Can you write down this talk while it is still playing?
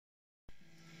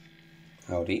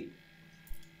Howdy.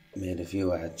 Made a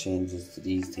few changes to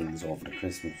these things over the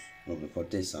Christmas. We're going to put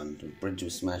this on. The bridge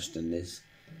was smashed in this.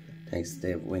 Thanks to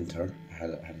Dave Winter. I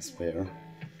had a spare.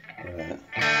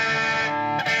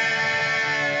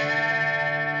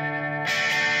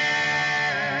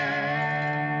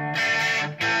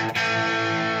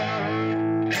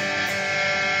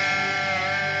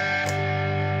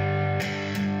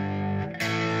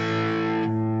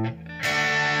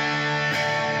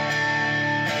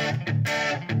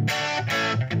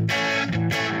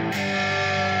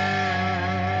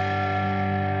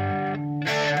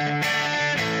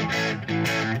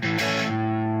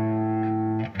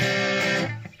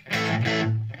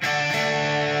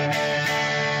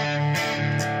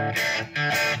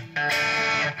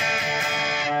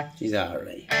 She's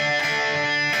alright.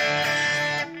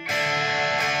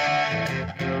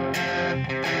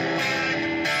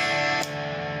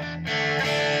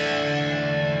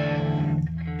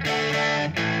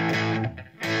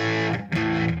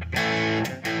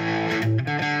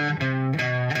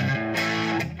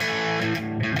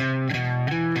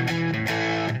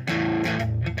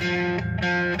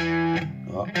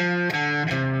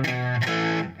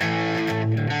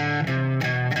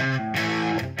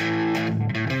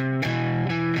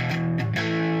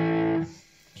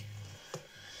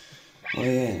 Oh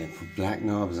yeah, they put black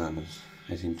knobs on it.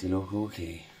 I think they look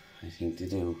okay. I think they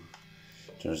do.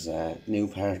 There's new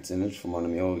parts in it from one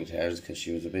of my old guitars because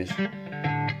she was a bit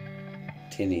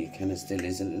tinny. It kind of still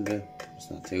is a little bit. It's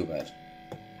not too bad,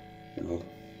 you know.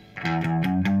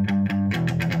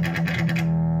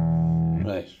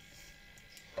 Right.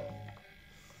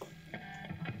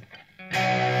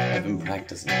 I've been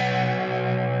practicing.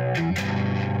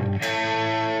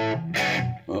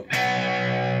 Oh.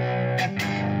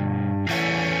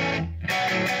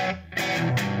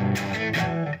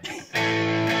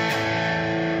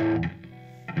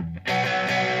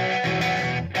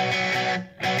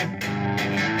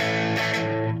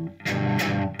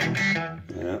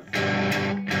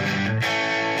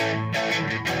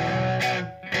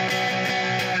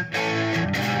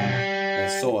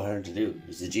 So hard to do.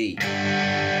 It's a G. But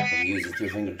you use the 2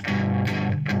 fingers.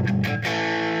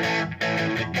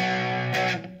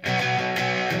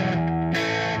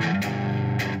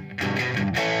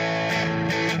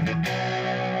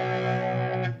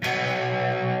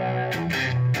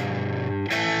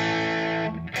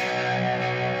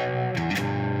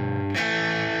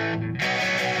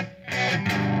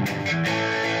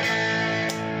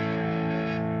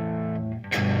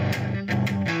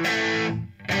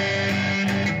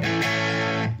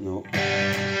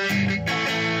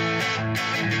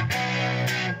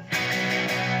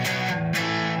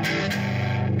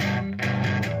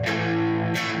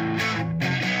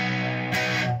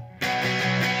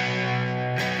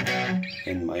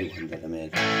 In my one that I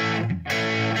made.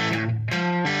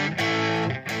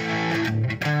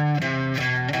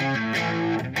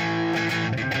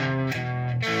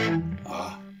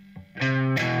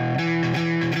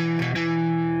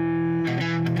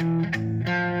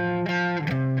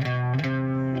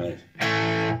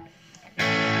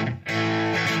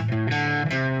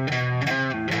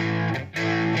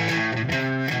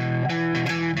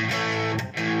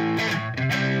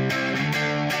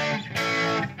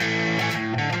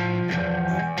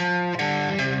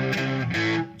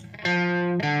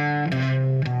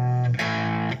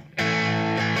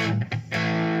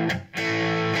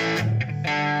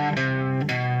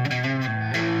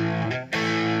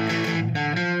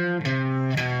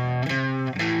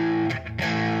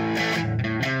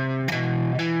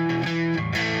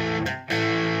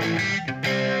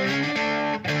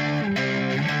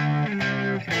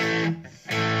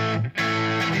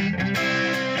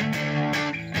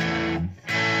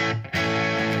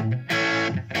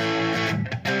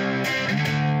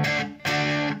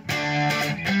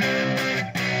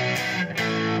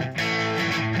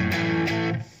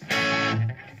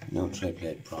 No try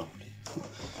play it properly.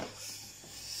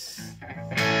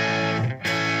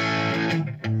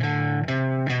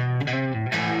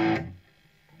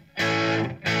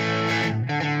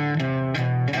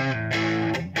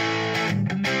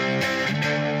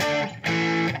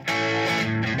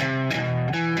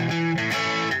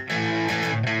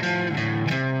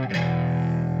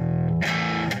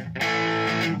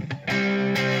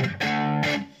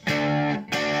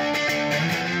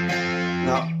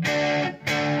 No.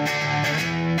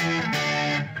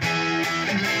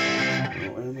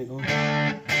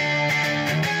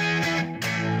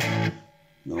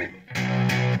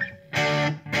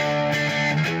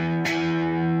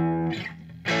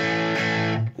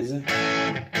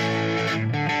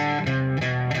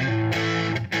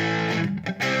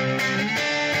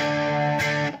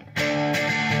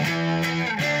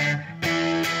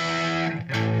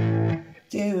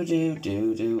 do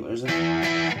do do. Where's it?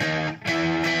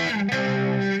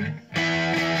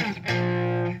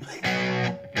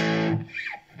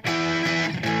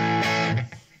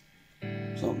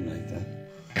 Something like that.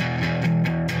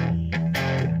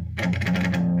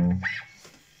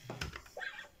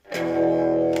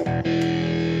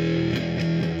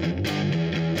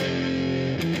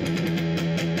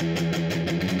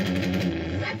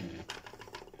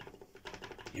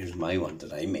 Here's my one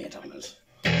that I made on it.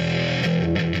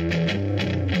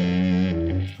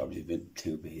 It's probably a bit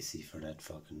too bassy for that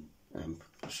fucking amp,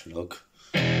 but sure, look.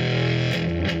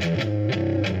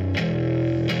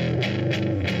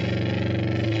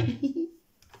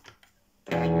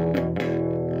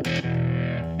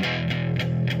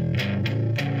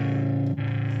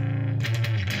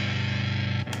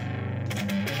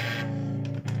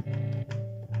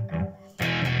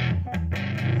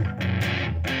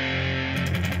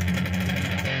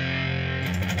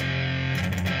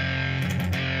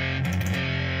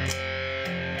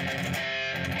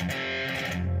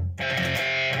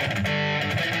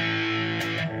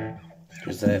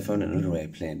 I found another way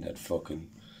of playing that fucking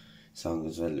song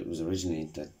as well. It was originally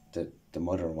the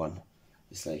mother one.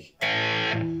 It's like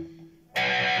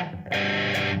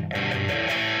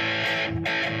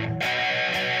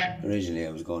originally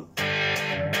I was going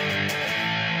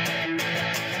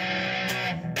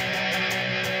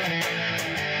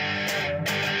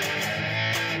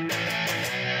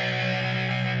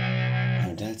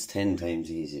and that's 10 times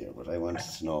easier, but I wanted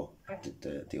to know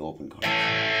the open chord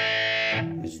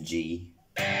is G,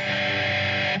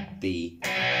 B,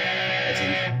 I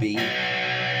think B,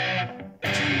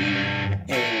 G,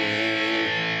 A,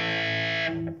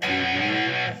 B, G,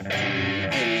 A,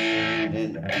 and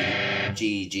then B, G,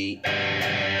 G.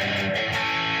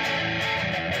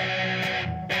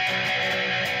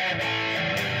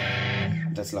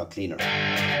 That's a lot cleaner.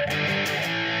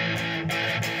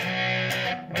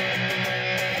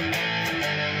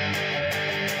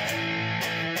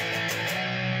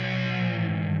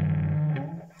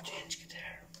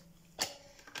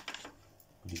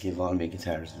 Give all my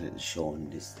guitars a little show on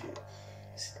this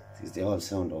because they all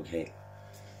sound okay.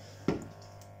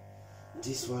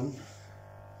 This one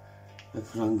I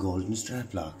put on golden strat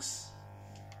blocks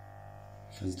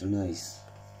because they're nice.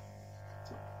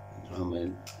 They're on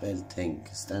my belt thing,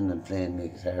 because standing playing my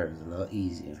guitar is a lot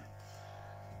easier.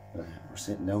 But we're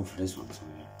sitting down for this one, so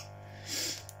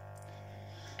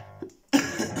yeah.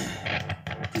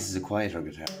 This is a quieter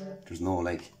guitar. There's no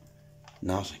like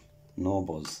nothing. No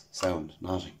buzz, sound,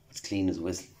 nothing. It's clean as a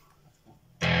whistle.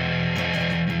 So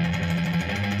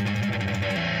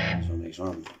make sure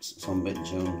I'm some bit in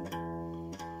tune.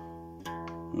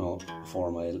 No,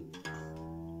 4 mile.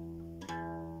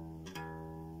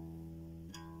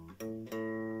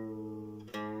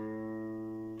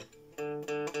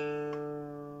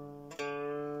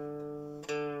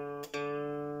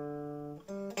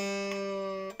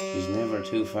 She's never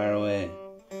too far away.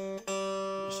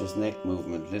 Just neck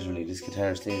movement, literally. This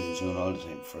guitar stays in tune all the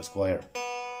time for a squire.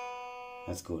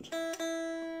 That's good.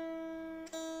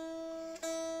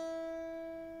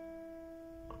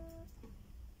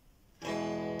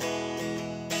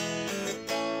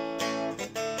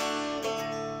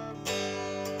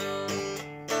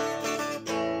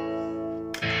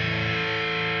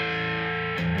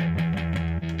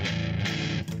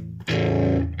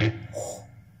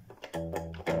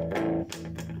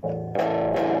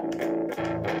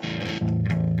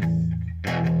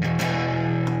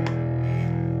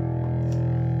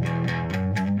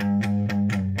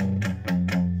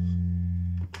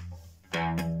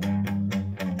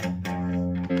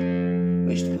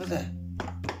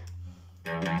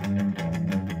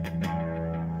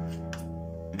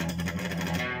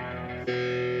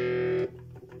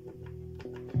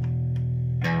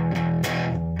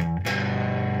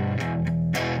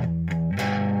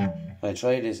 I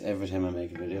try this every time I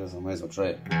make a video, so I might as well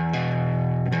try it.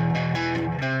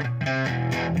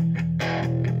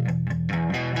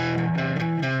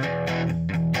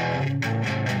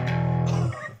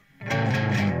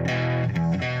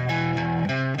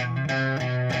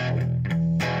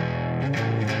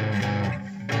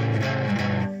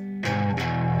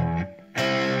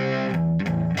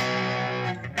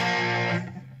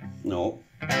 No.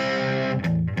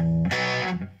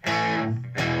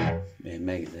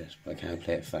 Megadeth, but I can't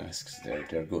play it fast because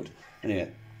they're good.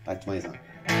 Anyway, back to my song.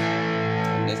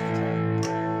 And this guitar.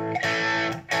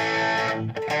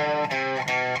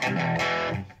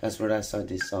 That's where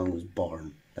this song was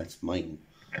born. That's mine.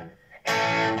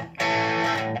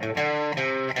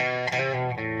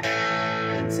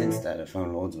 And Since that, I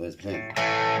found loads of ways playing.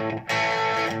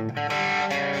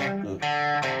 Look.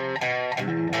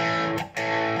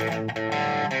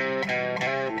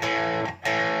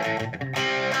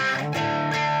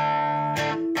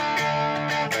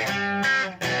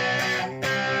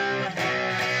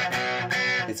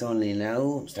 It's only now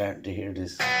I'm starting to hear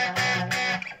this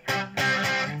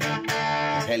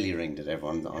telly ring that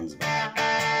everyone ons about.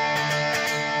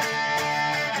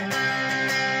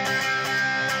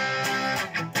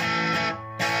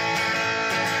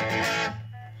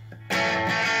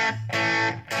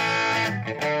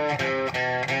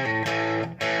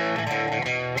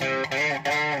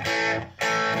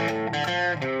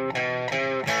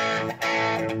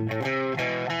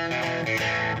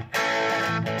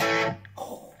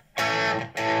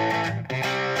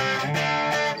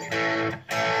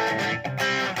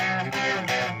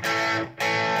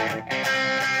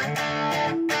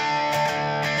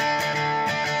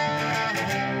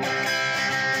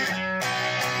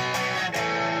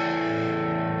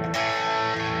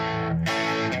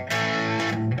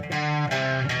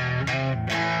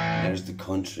 There's the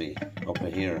country up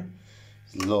here.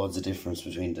 There's loads of difference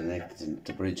between the neck,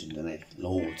 the bridge and the neck.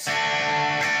 Loads.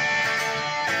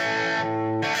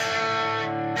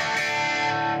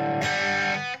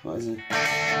 What is it?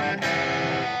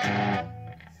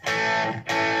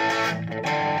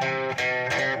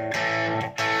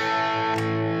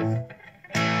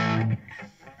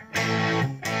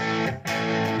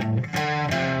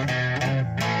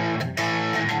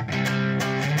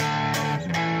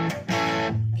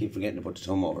 Keep forgetting to put the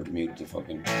thumb over to mute the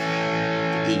fucking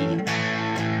E.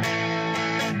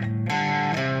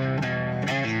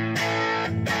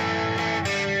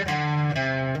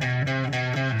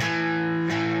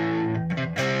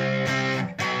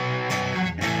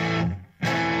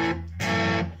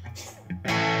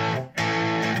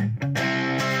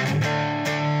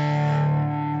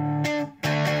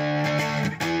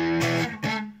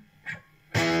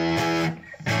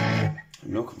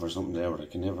 I'm looking for something there, but I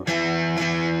can never.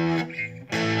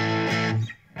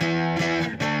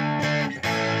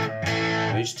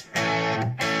 Wished.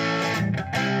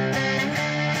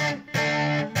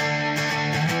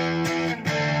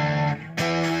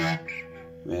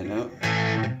 Wait now.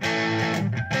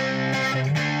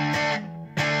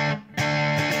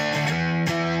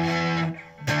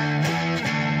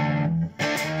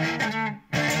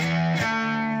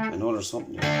 I know there's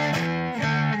something there.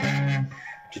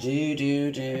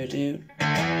 Do.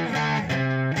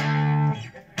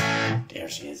 There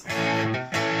she is.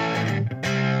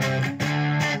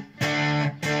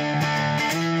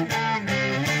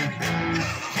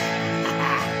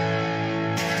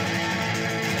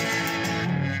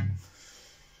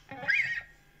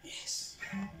 Yes.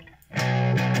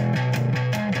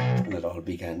 And it all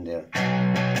began there.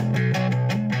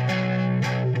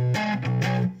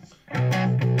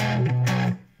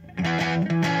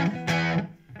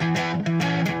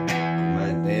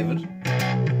 David,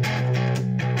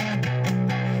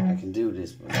 I can do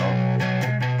this without.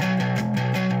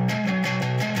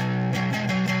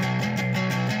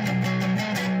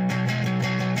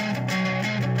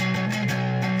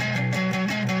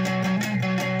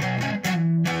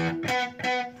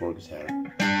 Poor guitar.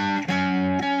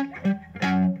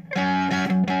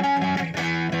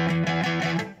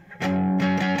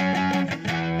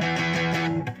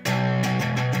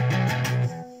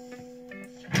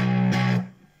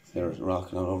 They're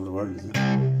rocking all over the world, isn't it?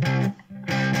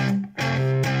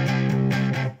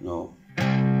 No.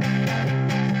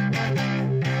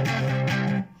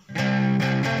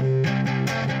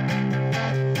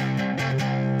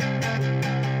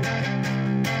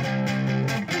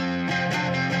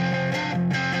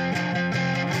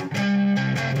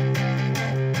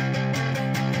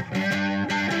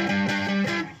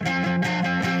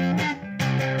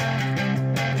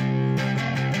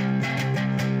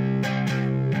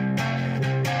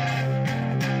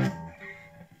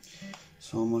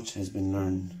 So much has been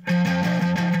learned.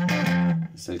 I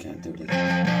still can't do this.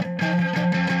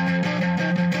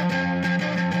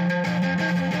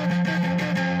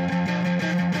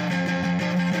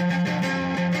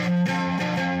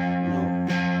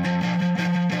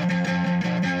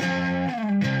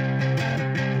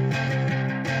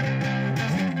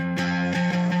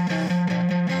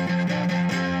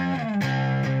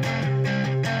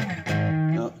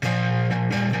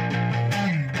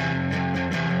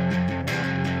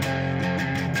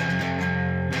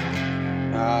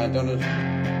 I done it.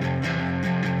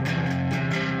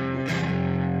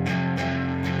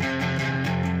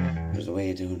 There's a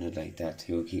way of doing it like that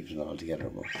too, keeps it all together,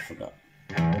 but I forgot.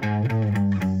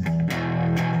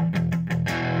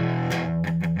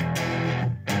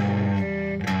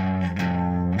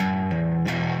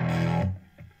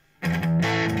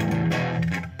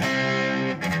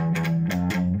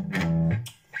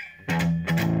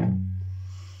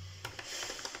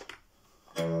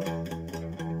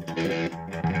 Stay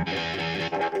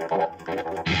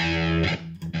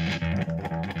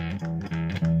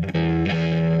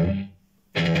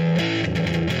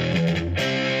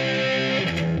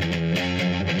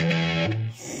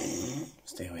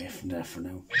away from that for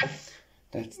now.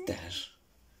 That's that,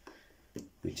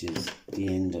 which is the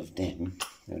end of them.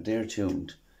 Now they're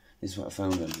tuned. This is what I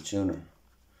found on the tuner.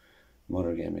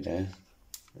 Mother gave me that.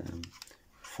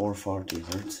 440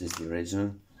 hertz is the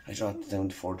original. I dropped it down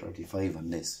to 435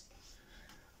 on this.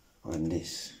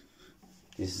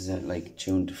 This is at like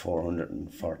tuned to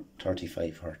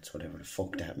 435 hertz, whatever the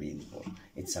fuck that means, but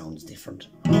it sounds different.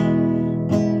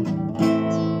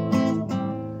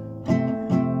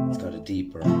 It's got a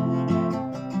deeper.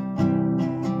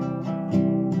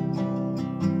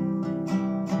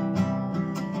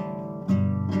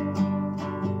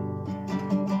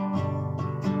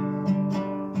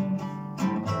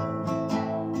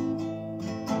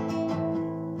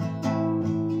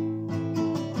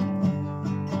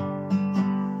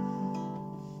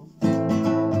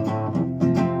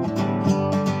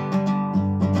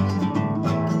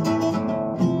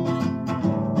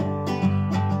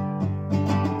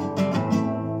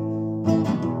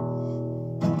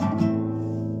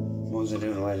 What was I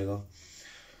doing a while ago?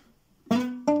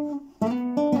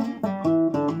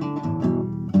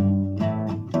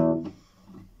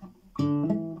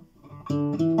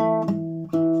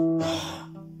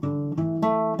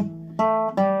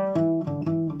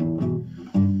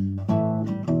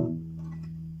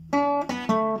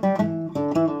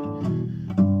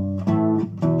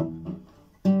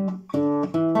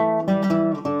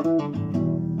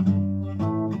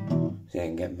 Yeah,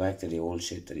 and getting back to the old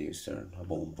shit that I used to learn.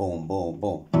 Boom, boom, boom,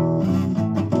 boom.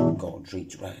 Go and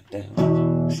treat you right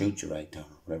down. Shoot you right down.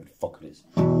 Whatever the fuck it is.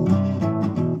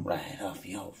 Right off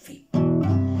your feet.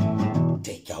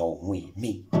 Take you home with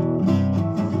me.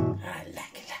 I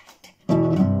like it like that.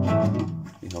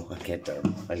 You know,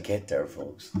 I'll get there,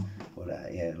 folks. But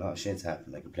yeah, a lot of shit's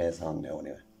happened. I can play a song now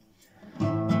anyway.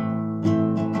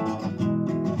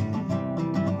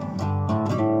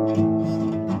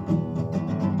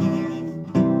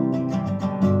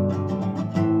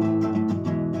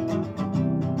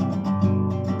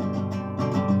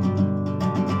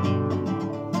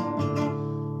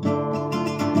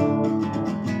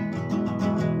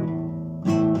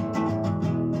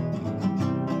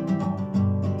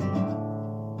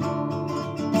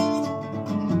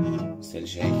 Still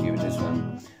shaky with this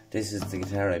one. This is the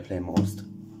guitar I play most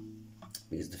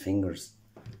because the fingers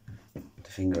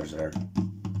are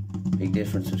big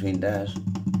difference between that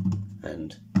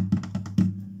and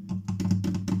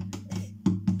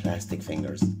plastic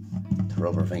fingers. The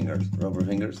rubber fingers,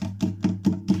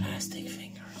 plastic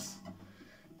fingers.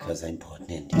 Because I'm putting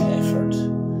in the effort.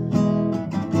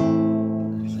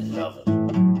 I love it.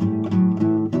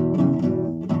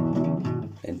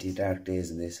 Plenty of dark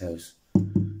days in this house.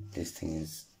 This thing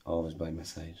is always by my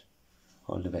side.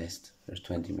 All the best. There's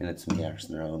 20 minutes of me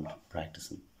arsing around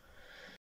practicing.